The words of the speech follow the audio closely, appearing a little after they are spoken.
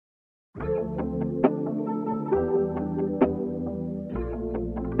Welcome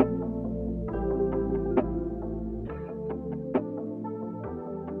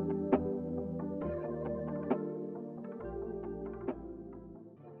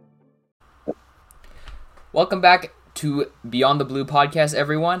back to Beyond the Blue podcast,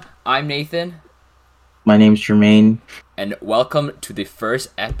 everyone. I'm Nathan. My name's Jermaine. And welcome to the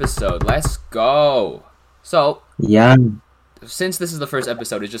first episode. Let's go. So, yeah, since this is the first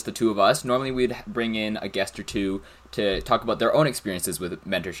episode, it's just the two of us. Normally we'd bring in a guest or two to talk about their own experiences with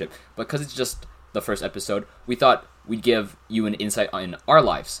mentorship. But because it's just the first episode, we thought we'd give you an insight on our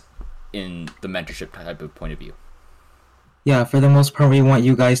lives in the mentorship type of point of view. Yeah, for the most part, we want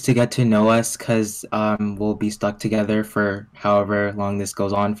you guys to get to know us because we'll be stuck together for however long this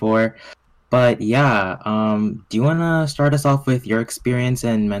goes on for. But yeah, do you want to start us off with your experience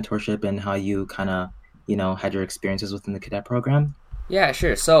in mentorship and how you kind of, had your experiences within the cadet program? Yeah,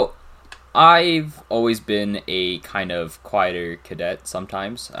 sure. So, I've always been a kind of quieter cadet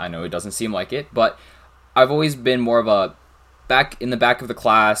sometimes. I know it doesn't seem like it, but I've always been more of a back in the back of the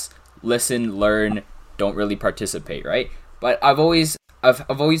class, listen, learn, don't really participate, right? But I've always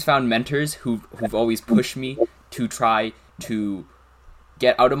found mentors who've always pushed me to try to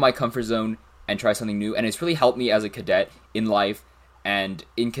get out of my comfort zone and try something new. And it's really helped me as a cadet in life and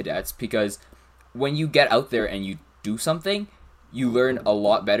in cadets, because when you get out there and you do something, you learn a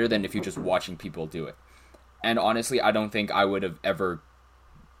lot better than if you're just watching people do it. And honestly, I don't think I would have ever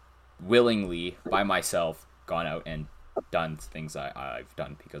willingly by myself gone out and done things I've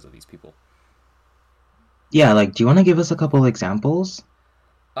done because of these people. Yeah, do you want to give us a couple examples?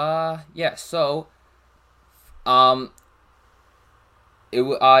 Yeah, so, during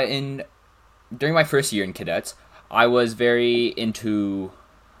my first year in cadets, I was very into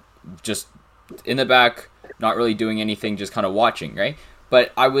just in the back, not really doing anything, just kind of watching, right?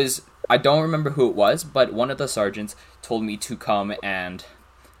 But I don't remember who it was, but one of the sergeants told me to come and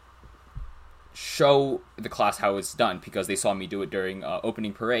show the class how it's done, because they saw me do it during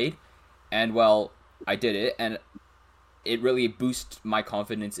opening parade, and well, I did it, and it really boosted my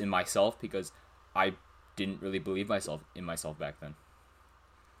confidence in myself, because I didn't really believe in myself back then.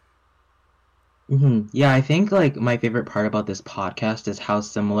 Yeah, I think my favorite part about this podcast is how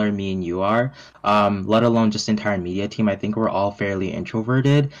similar me and you are. Let alone just the entire media team. I think we're all fairly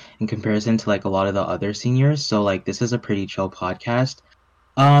introverted in comparison to a lot of the other seniors. So this is a pretty chill podcast.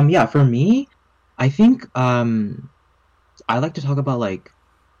 Yeah, for me, I think I like to talk about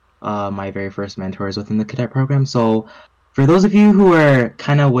my very first mentors within the cadet program. So for those of you who were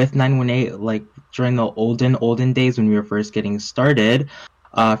kind of with 918 during the olden days when we were first getting started,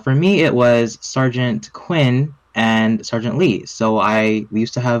 for me it was Sergeant Quinn and Sergeant Lee. So we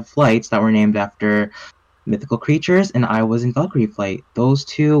used to have flights that were named after mythical creatures, and I was in Valkyrie flight. Those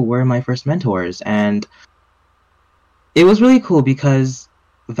two were my first mentors, and it was really cool because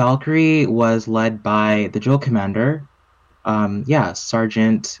Valkyrie was led by the drill commander.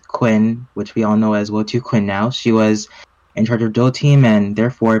 Sergeant Quinn, which we all know as Wotu Quinn now. She was in charge of drill team, and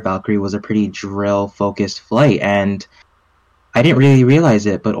therefore Valkyrie was a pretty drill-focused flight, and I didn't really realize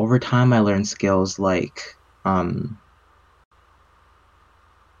it, but over time I learned skills like,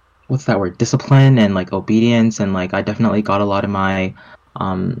 what's that word? Discipline and obedience, and I definitely got a lot of my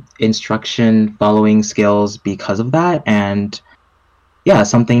instruction following skills because of that. And yeah,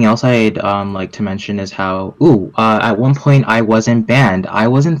 something else I'd like to mention is how, at one point I was in band. I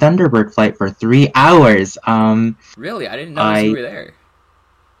was in Thunderbird flight for 3 hours. Really? I didn't know you were there.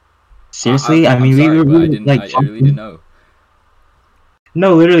 Seriously? I mean, we were really, I really didn't know.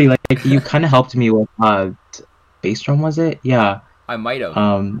 No, literally, you kind of helped me with, bass drum, was it? Yeah. I might have.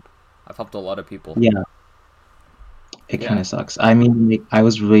 I've helped a lot of people. Yeah. It kind of sucks. I mean, I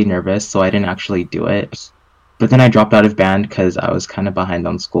was really nervous, so I didn't actually do it. But then I dropped out of band because I was kind of behind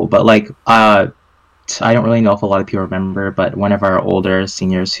on school. But I don't really know if a lot of people remember, but one of our older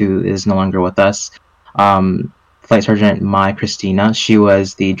seniors who is no longer with us, Flight Sergeant Mai Christina, she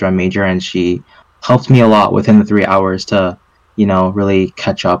was the drum major, and she helped me a lot within the 3 hours to, really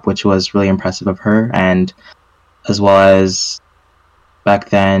catch up, which was really impressive of her. And as well as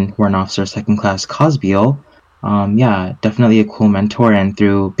back then, Warrant Officer Second Class Cosbeal. Definitely a cool mentor, and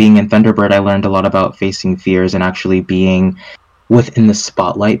through being in Thunderbird, I learned a lot about facing fears and actually being within the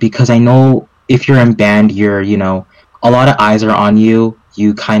spotlight, because I know if you're in band, you're, a lot of eyes are on you.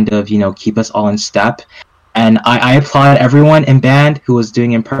 You kind of, keep us all in step. And I applaud everyone in band who was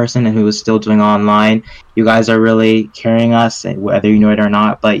doing in person and who was still doing online. You guys are really carrying us, whether you know it or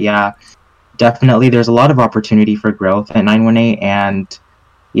not. But yeah, definitely there's a lot of opportunity for growth at 918, and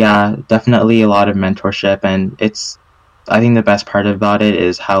yeah, definitely a lot of mentorship, and it's I think the best part about it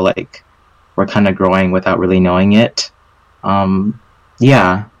is how like we're kind of growing without really knowing it. Um,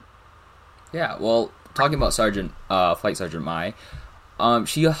 yeah. Yeah, well, talking about Flight Sergeant Mai,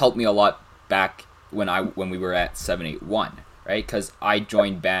 she helped me a lot back when we were at 781, right? Because I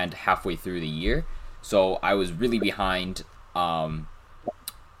joined band halfway through the year, so I was really behind.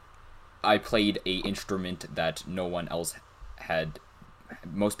 I played a instrument that no one else had,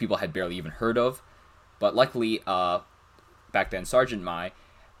 most people had barely even heard of, but luckily, back then Sergeant Mai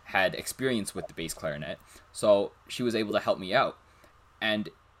had experience with the bass clarinet, so she was able to help me out, and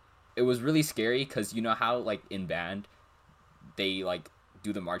it was really scary because you know how like in band they like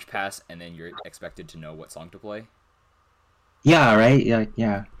do the march pass and then you're expected to know what song to play. Yeah, right? Yeah,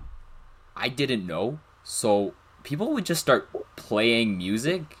 yeah. I didn't know, so people would just start playing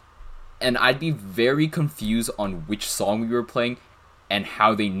music and I'd be very confused on which song we were playing and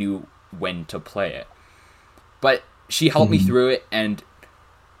how they knew when to play it. But she helped me through it, and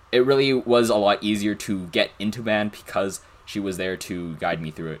it really was a lot easier to get into band because she was there to guide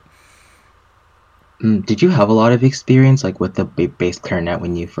me through it. Did you have a lot of experience like with the bass clarinet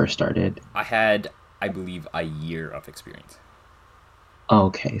when you first started? I had, I believe, a year of experience. Oh,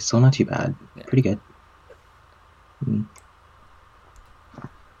 okay, so not too bad. Yeah. Pretty good.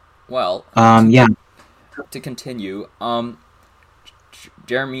 Well, Yeah. to continue,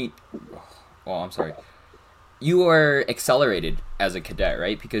 Jeremy, well, I'm sorry. You were accelerated as a cadet,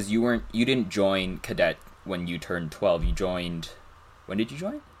 right? Because you didn't join cadet when you turned 12. You joined, when did you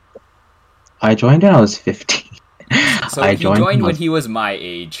join? I joined when I was 15. So he joined when he was my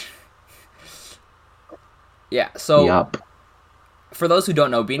age. Yeah, so Yup. For those who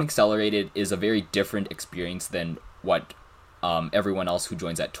don't know, being accelerated is a very different experience than what everyone else who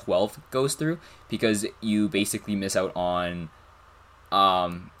joins at 12 goes through, because you basically miss out on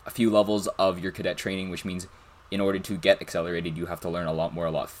a few levels of your cadet training, which means in order to get accelerated, you have to learn a lot more,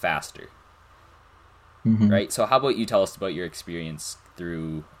 a lot faster. Right? So how about you tell us about your experience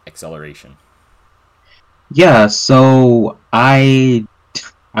through acceleration? Yeah, so I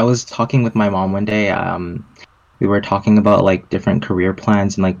was talking with my mom one day. We were talking about like different career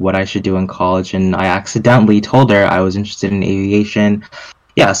plans and like what I should do in college, and I accidentally told her I was interested in aviation.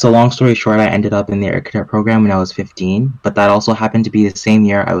 Yeah, so long story short, I ended up in the air cadet program when I was 15, but that also happened to be the same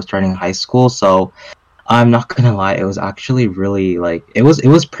year I was starting high school, so I'm not gonna lie, it was actually really like it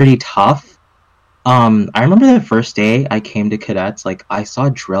was pretty tough. I remember the first day I came to cadets, like I saw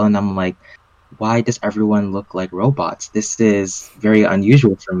drill and I'm like, why does everyone look like robots? This is very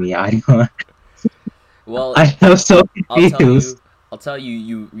unusual for me. Well, I was so I'll tell confused.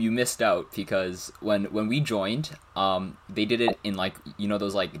 you, you missed out because when we joined, they did it in like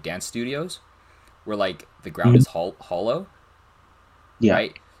those like dance studios where like the ground is hollow, Yeah.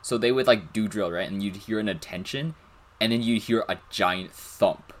 right? So they would like do drill, right, and you'd hear an attention, and then you'd hear a giant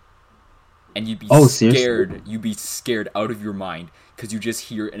thump, and you'd be Oh, seriously? scared. You'd be scared out of your mind because you just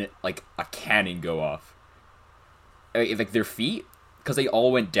hear like a cannon go off, like their feet, because they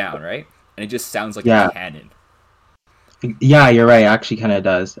all went down, right, and it just sounds like Yeah. a cannon. Yeah, you're right. It actually kind of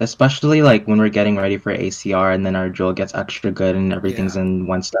does. Especially like when we're getting ready for ACR and then our drill gets extra good and everything's Yeah. in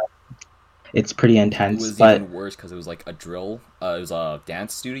one step. It's pretty It intense, was but even worse because it was like a drill. It was a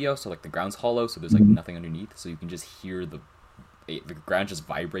dance studio, so like the ground's hollow, so there's like nothing underneath, so you can just hear the ground just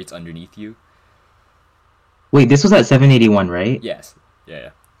vibrates underneath you. wait, this was at 781, right? Yes, yeah.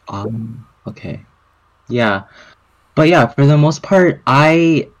 Okay. Yeah. But yeah, for the most part,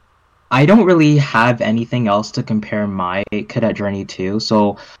 I don't really have anything else to compare my cadet journey to.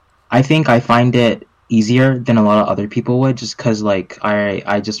 So I think I find it easier than a lot of other people would, just because like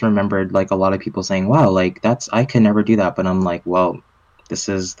I just remembered like a lot of people saying, "Wow, like that's I could never do that," but I'm like, well, this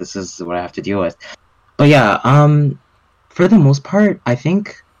is what I have to deal with. But yeah, for the most part, I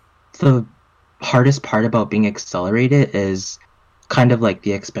think the hardest part about being accelerated is kind of like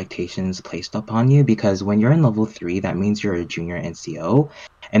the expectations placed upon you, because when you're in level 3, that means you're a junior NCO,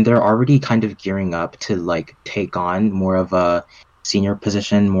 and they're already kind of gearing up to like take on more of a senior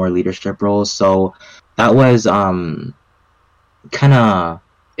position, more leadership roles. So that was kind of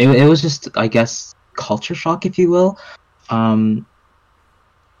it was just, I guess, culture shock, if you will. Um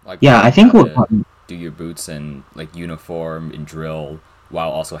Like yeah, I learning think how what to do your boots and like uniform and drill while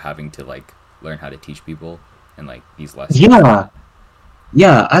also having to like learn how to teach people and like these lessons. yeah,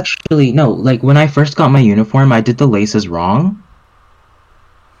 yeah, actually no, like when I first got my uniform, I did the laces wrong.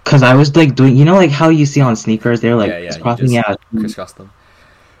 Cause I was like doing, like how you see on sneakers, they're like Yeah. You crisscrossing. just Yeah, crisscross them.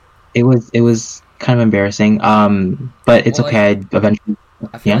 it was kind of embarrassing. But it's Well, okay. I eventually,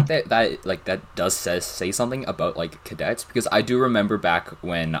 I feel yeah. like that does say something about like cadets, because I do remember back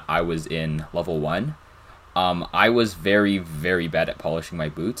when I was in level 1, I was very, very bad at polishing my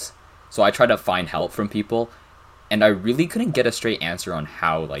boots. So I tried to find help from people, and I really couldn't get a straight answer on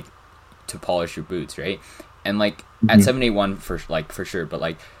how, like, to polish your boots, right? And, like, at 781 for sure, but,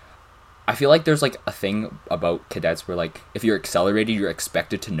 like, I feel like there's, like, a thing about cadets where, like, if you're accelerated, you're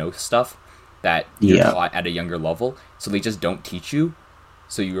expected to know stuff that you're taught at a younger level, so they just don't teach you.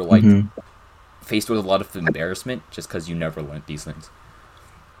 So you're, like, faced with a lot of embarrassment just because you never learned these things.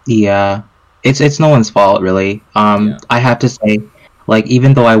 Yeah, it's no one's fault really. I have to say, like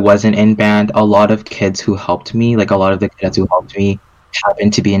even though I wasn't in band, a lot of kids who helped me, like a lot of the cadets who helped me,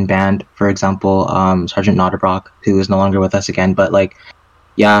 happened to be in band. For example, Sergeant Notterbrock, who is no longer with us again, but like,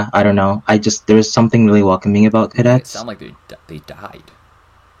 yeah, I don't know. There's something really welcoming about It cadets. sound like they died.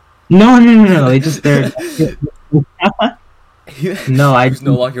 No. They just they're no. Who's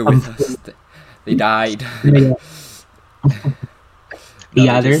no longer with us? They died.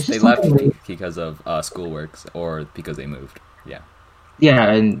 Yeah, they left because of schoolworks or because they moved. Yeah.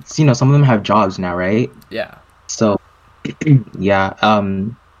 Yeah, and some of them have jobs now, right? Yeah. So, yeah,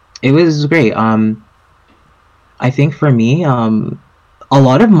 it was great. I think for me, a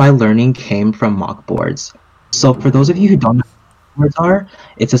lot of my learning came from mock boards. So for those of you who don't know what mock boards are,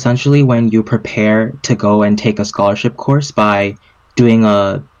 it's essentially when you prepare to go and take a scholarship course by doing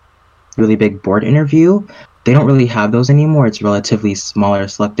a really big board interview. They don't really have those anymore. It's a relatively smaller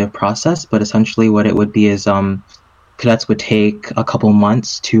selective process, but essentially what it would be is cadets would take a couple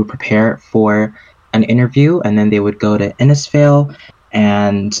months to prepare for an interview, and then they would go to Innisfail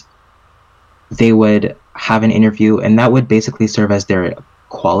and they would have an interview, and that would basically serve as their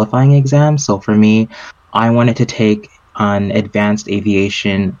qualifying exam. So for me, I wanted to take an advanced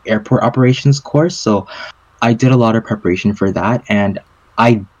aviation airport operations course, so I did a lot of preparation for that, and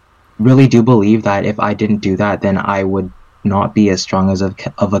I really do believe that if I didn't do that, then I would not be as strong as of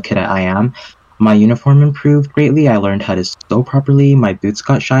a cadet I am. My uniform improved greatly. I learned how to sew properly. My boots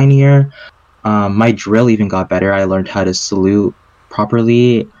got shinier. My drill even got better. I learned how to salute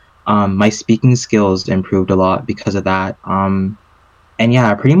properly. My speaking skills improved a lot because of that. And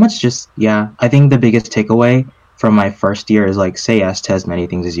yeah, pretty much just, yeah, I think the biggest takeaway from my first year is like say yes to as many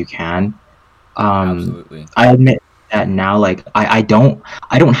things as you can. Absolutely. I admit that now, like I don't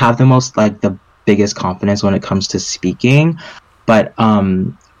have the most like the biggest confidence when it comes to speaking, but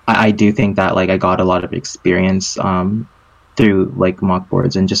I do think that like I got a lot of experience through like mock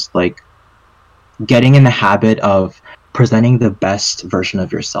boards and just like getting in the habit of presenting the best version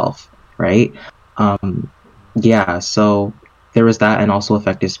of yourself, right? Yeah, so there was that, and also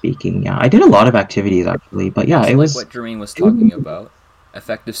effective speaking. Yeah, I did a lot of activities actually, but yeah, so it was like what Jermaine was talking about: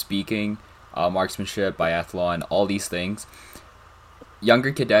 effective speaking, marksmanship, biathlon, all these things.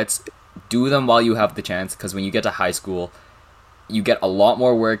 Younger cadets, do them while you have the chance, because when you get to high school, you get a lot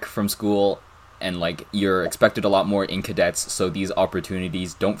more work from school, and like you're expected a lot more in cadets, so these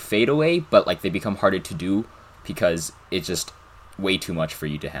opportunities don't fade away, but like they become harder to do because it's just way too much for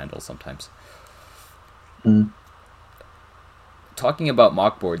you to handle sometimes. Talking about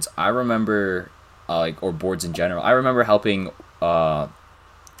mock boards, I remember or boards in general, I remember helping Dylan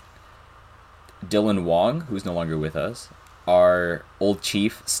Wong, who's no longer with us, our old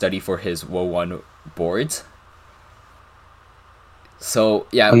chief, study for his WO1 boards. So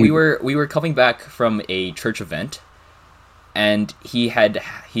yeah, we were coming back from a church event, and he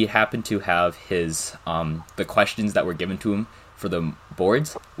happened to have his the questions that were given to him for the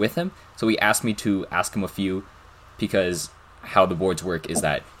boards with him. So he asked me to ask him a few, because how the boards work is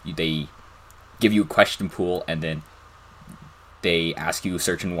that they give you a question pool, and then they ask you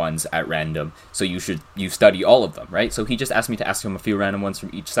certain ones at random, so you study all of them, right? So he just asked me to ask him a few random ones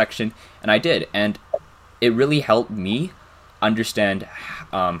from each section, and I did, and it really helped me understand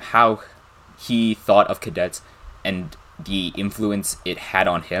how he thought of cadets and the influence it had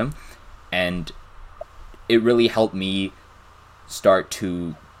on him, and it really helped me start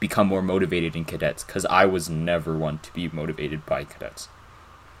to become more motivated in cadets, because I was never one to be motivated by cadets.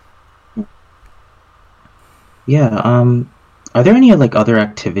 Yeah, are there any like other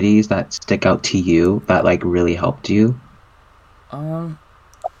activities that stick out to you that like really helped you?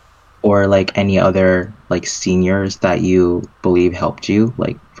 Or like any other like seniors that you believe helped you,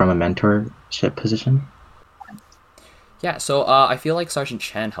 like from a mentorship position? Yeah, so I feel like Sergeant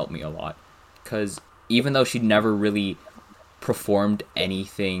Chen helped me a lot, because even though she never really performed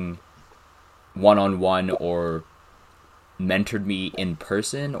anything one-on-one or mentored me in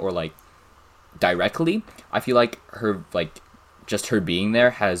person or like directly, I feel like her just her being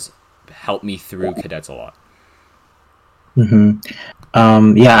there has helped me through cadets a lot. Yeah,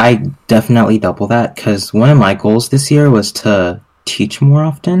 I definitely double that, because one of my goals this year was to teach more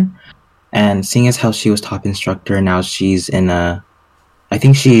often. And seeing as how she was top instructor, now she's in I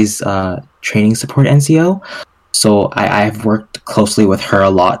think she's training support NCO. So I've worked closely with her a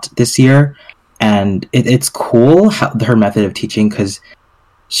lot this year, and it's cool her method of teaching, because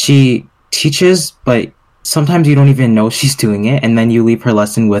she teaches, but sometimes you don't even know she's doing it, and then you leave her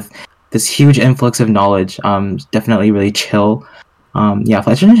lesson with this huge influx of knowledge. Definitely really chill. Yeah,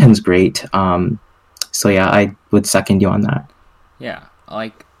 Fletcher's great. So yeah, I would second you on that. Yeah,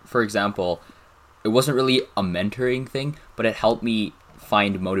 like for example, it wasn't really a mentoring thing, but it helped me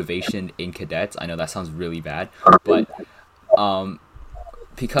find motivation in cadets. I know that sounds really bad, but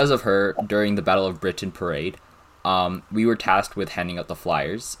because of her, during the Battle of Britain parade, we were tasked with handing out the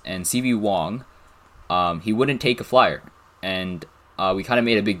flyers, and CV Wong, he wouldn't take a flyer, and we kind of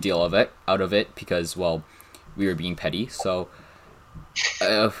made a big deal out of it because, well, we were being petty. So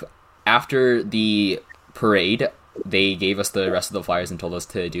after the parade, they gave us the rest of the flyers and told us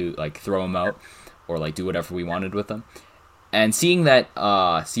to throw them out or do whatever we wanted with them. And seeing that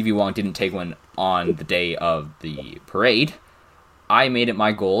CV Wong didn't take one on the day of the parade, I made it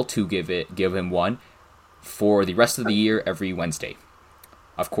my goal to give him one for the rest of the year every Wednesday.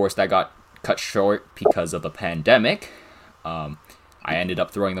 Of course, that got cut short because of the pandemic. I ended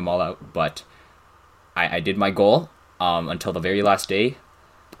up throwing them all out, but I did my goal until the very last day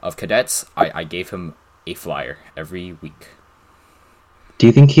of cadets. I gave him a flyer every week. Do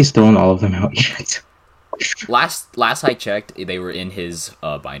you think he's thrown all of them out yet? Last I checked, they were in his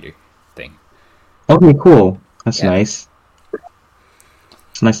binder thing. Okay, cool. That's nice.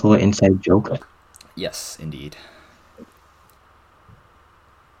 It's a nice little inside joke. Yes, indeed.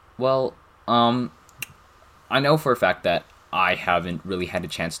 Well, I know for a fact that I haven't really had a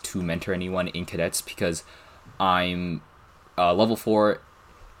chance to mentor anyone in cadets because I'm level 4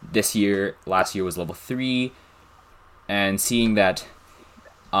 this year. Last year was level 3, and seeing that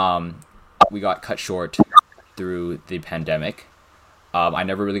we got cut short through the pandemic, I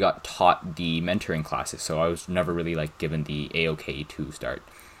never really got taught the mentoring classes, so I was never really given the AOK to start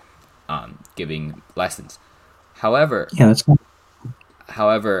giving lessons. However, that's cool.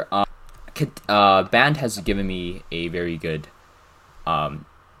 However, band has given me a very good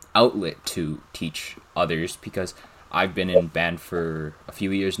outlet to teach others because I've been in band for a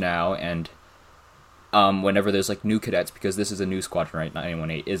few years now, and whenever there's new cadets, because this is a new squadron, right?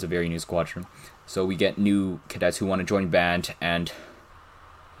 918 is a very new squadron, so we get new cadets who want to join band, and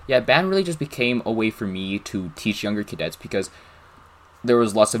band really just became a way for me to teach younger cadets because there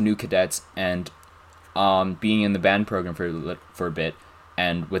was lots of new cadets, and being in the band program for a bit,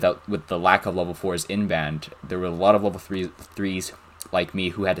 and with the lack of level 4s in band, there were a lot of level 3s like me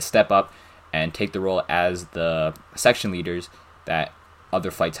who had to step up and take the role as the section leaders that other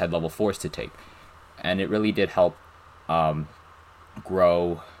flights had level 4s to take. And it really did help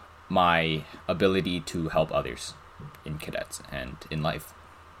grow my ability to help others in cadets and in life.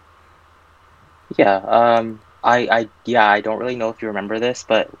 Yeah, I don't really know if you remember this,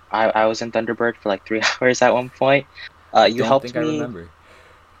 but I was in Thunderbird for 3 hours at one point. You helped me. I remember.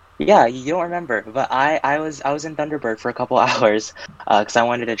 Yeah, you don't remember, but I was in Thunderbird for a couple hours because I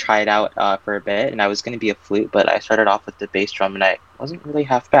wanted to try it out for a bit, and I was going to be a flute, but I started off with the bass drum, and I wasn't really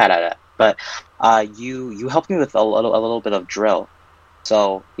half bad at it. But you helped me with a little bit of drill,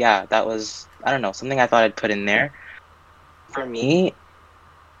 so yeah, that was, I don't know, something I thought I'd put in there. For me,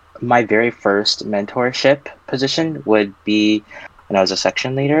 my very first mentorship position would be when I was a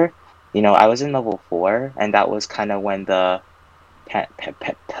section leader. I was in level 4, and that was kind of when the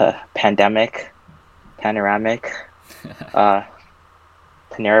panoramic,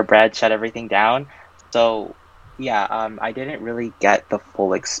 Panera Bread shut everything down. So, I didn't really get the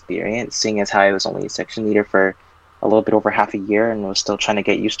full experience, seeing as how I was only a section leader for a little bit over half a year and was still trying to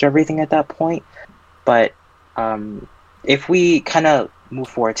get used to everything at that point. But if we kind of move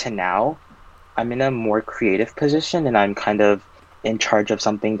forward to now, I'm in a more creative position, and I'm kind of in charge of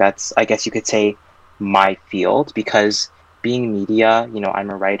something that's, I guess you could say, my field, because being media, I'm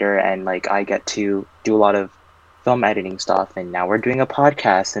a writer, and I get to do a lot of film editing stuff, and now we're doing a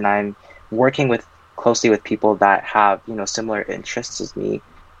podcast, and I'm working closely with people that have similar interests as me.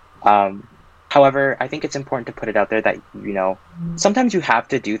 However, I think it's important to put it out there that sometimes you have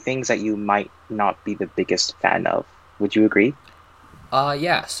to do things that you might not be the biggest fan of. Would you agree?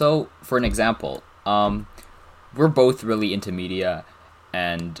 Yeah. So for an example, we're both really into media,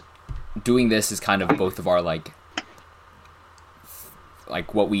 and doing this is kind of both of our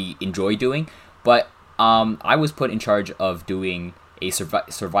what we enjoy doing. But I was put in charge of doing a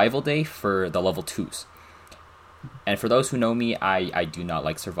survival day for the level 2s. And for those who know me, I do not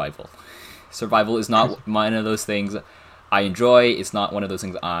like survival. Survival is not one of those things I enjoy. It's not one of those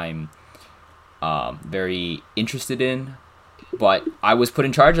things I'm very interested in, but I was put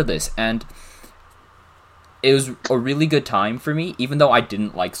in charge of this, and it was a really good time for me. Even though I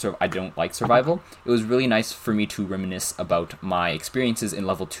don't like survival, it was really nice for me to reminisce about my experiences in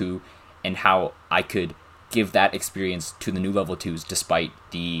level 2 and how I could give that experience to the new level 2s despite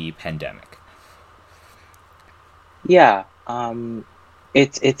the pandemic. Yeah,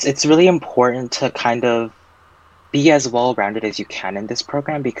 it's really important to kind of be as well-rounded as you can in this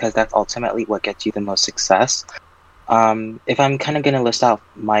program, because that's ultimately what gets you the most success. If I'm kind of going to list out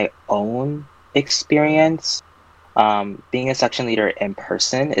my own experience, being a section leader in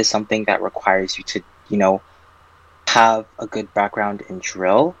person is something that requires you to, have a good background in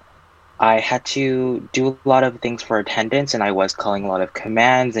drill. I had to do a lot of things for attendance, and I was calling a lot of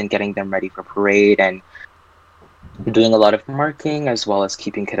commands and getting them ready for parade, and doing a lot of marking, as well as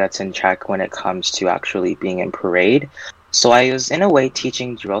keeping cadets in check when it comes to actually being in parade. So I was, in a way,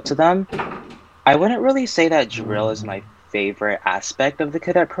 teaching drill to them. I wouldn't really say that drill is my favorite aspect of the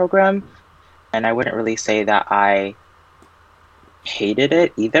cadet program, and I wouldn't really say that I hated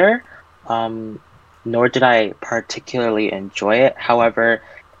it either, nor did I particularly enjoy it. However,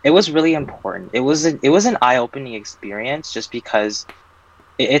 it was really important. It was an eye-opening experience, just because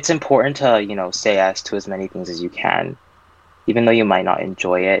it's important to, say yes to as many things as you can. Even though you might not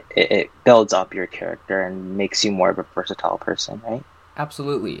enjoy it, it builds up your character and makes you more of a versatile person, right?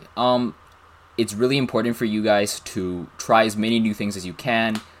 Absolutely. It's really important for you guys to try as many new things as you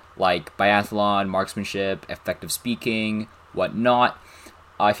can, like biathlon, marksmanship, effective speaking, whatnot.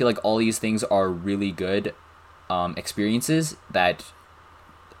 I feel like all these things are really good experiences that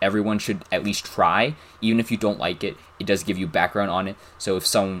everyone should at least try. Even if you don't like it, it does give you background on it. So if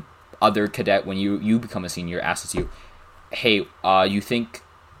some other cadet, when you become a senior, asks you, hey, you think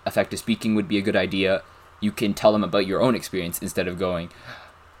effective speaking would be a good idea, you can tell them about your own experience instead of going,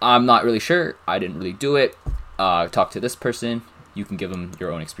 I'm not really sure, I didn't really do it, talk to this person. You can give them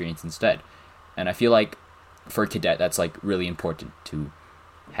your own experience instead. And I feel like for a cadet, that's like really important to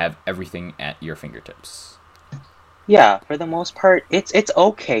have everything at your fingertips. Yeah, for the most part, it's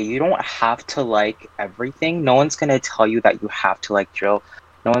okay. You don't have to like everything. No one's gonna tell you that you have to like drill.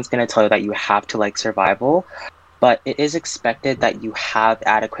 No one's gonna tell you that you have to like survival. But it is expected that you have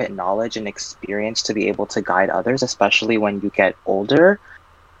adequate knowledge and experience to be able to guide others, especially when you get older.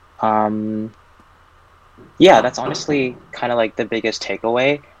 Yeah, that's honestly kind of like the biggest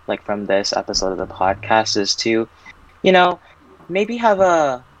takeaway, like from this episode of the podcast, is to, maybe have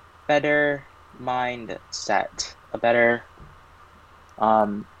a better mindset, a better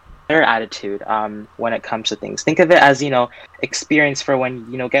better attitude when it comes to things. Think of it as, experience for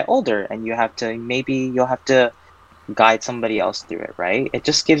when you get older, and you'll have to guide somebody else through it, right? It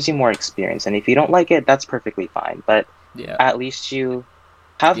just gives you more experience, and if you don't like it, that's perfectly fine, but Yeah. at least you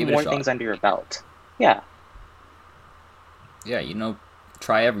have Give it a more shot. things under your belt. Yeah. Yeah,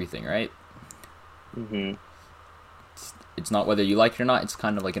 try everything, right? Mm-hmm. It's not whether you like it or not, it's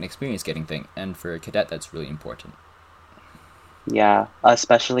kind of like an experience getting thing. And for a cadet, that's really important. Yeah,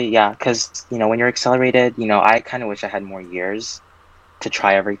 especially, yeah, because, when you're accelerated, I kind of wish I had more years to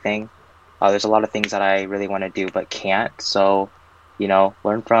try everything. There's a lot of things that I really want to do but can't, so,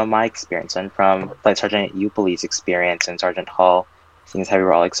 learn from my experience, learn from like Sergeant Upoli's experience and Sergeant Hall, seeing as how we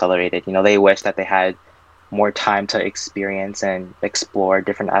were all accelerated. They wish that they had more time to experience and explore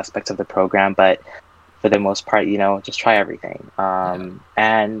different aspects of the program, but for the most part, just try everything.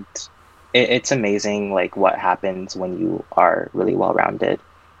 And it's amazing, like, what happens when you are really well-rounded.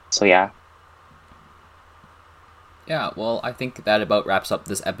 So, yeah. Yeah, well, I think that about wraps up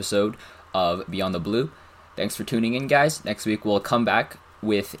this episode of Beyond the Blue. Thanks for tuning in, guys. Next week, we'll come back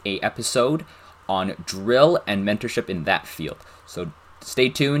with a episode on drill and mentorship in that field. So stay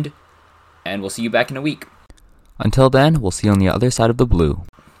tuned, and we'll see you back in a week. Until then, we'll see you on the other side of the blue.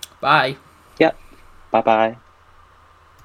 Bye. Yep. Bye-bye.